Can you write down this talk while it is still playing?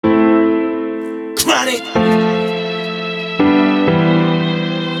Chronic.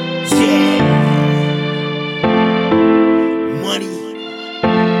 Yeah. Money,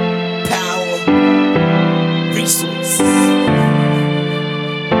 power, resources.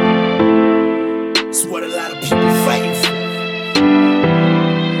 It's what a lot of people fighting for.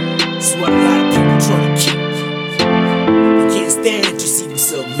 It's what a lot of people trying to keep. They can't stand it, you see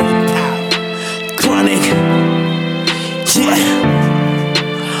themselves losing power. Chronic. Yeah.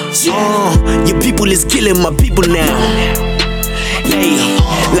 Your people is killing my people now. Hey,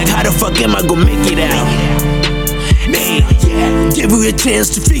 like how the fuck am I gonna make it out? Hey, give you a chance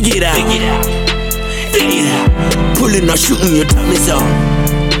to figure it out. Hey, pulling or shooting, your time is out.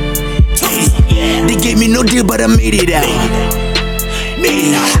 Hey, they gave me no deal, but I made it out.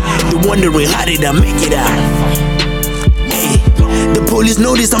 Hey, they're wondering how did I make it out? Hey, the police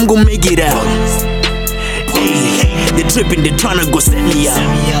know this, I'm gonna make it out. Hey, they tripping, they tryna go set me up.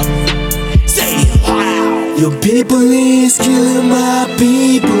 Say, wow. Your people is killing my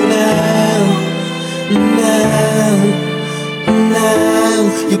people now.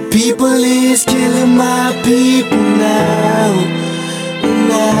 Your people is killing my people now.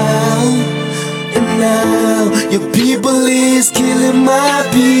 Your people is killing my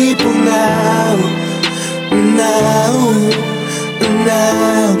people now.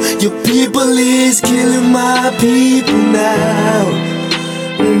 Your people is killing my people now.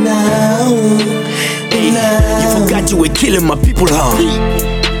 You forgot you were killing my people, huh?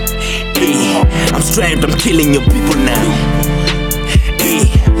 Hey, I'm strapped, I'm killing your people now. Hey,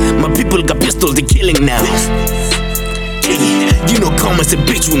 my people got pistols, they're killing now. Hey, you know karma's a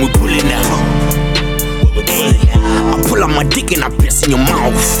bitch when we pullin' out. Hey, I pull out my dick and I piss in your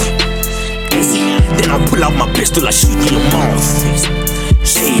mouth. Hey, then I pull out my pistol, I shoot in your mouth.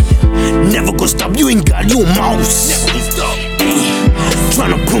 Hey, never gonna stop, you ain't got your mouse. Hey,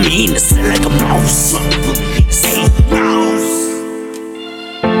 tryna put me in the cell like a mouse. Say, mouse.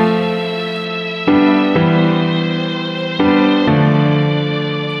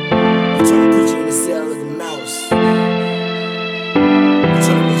 Tryna put you in the cell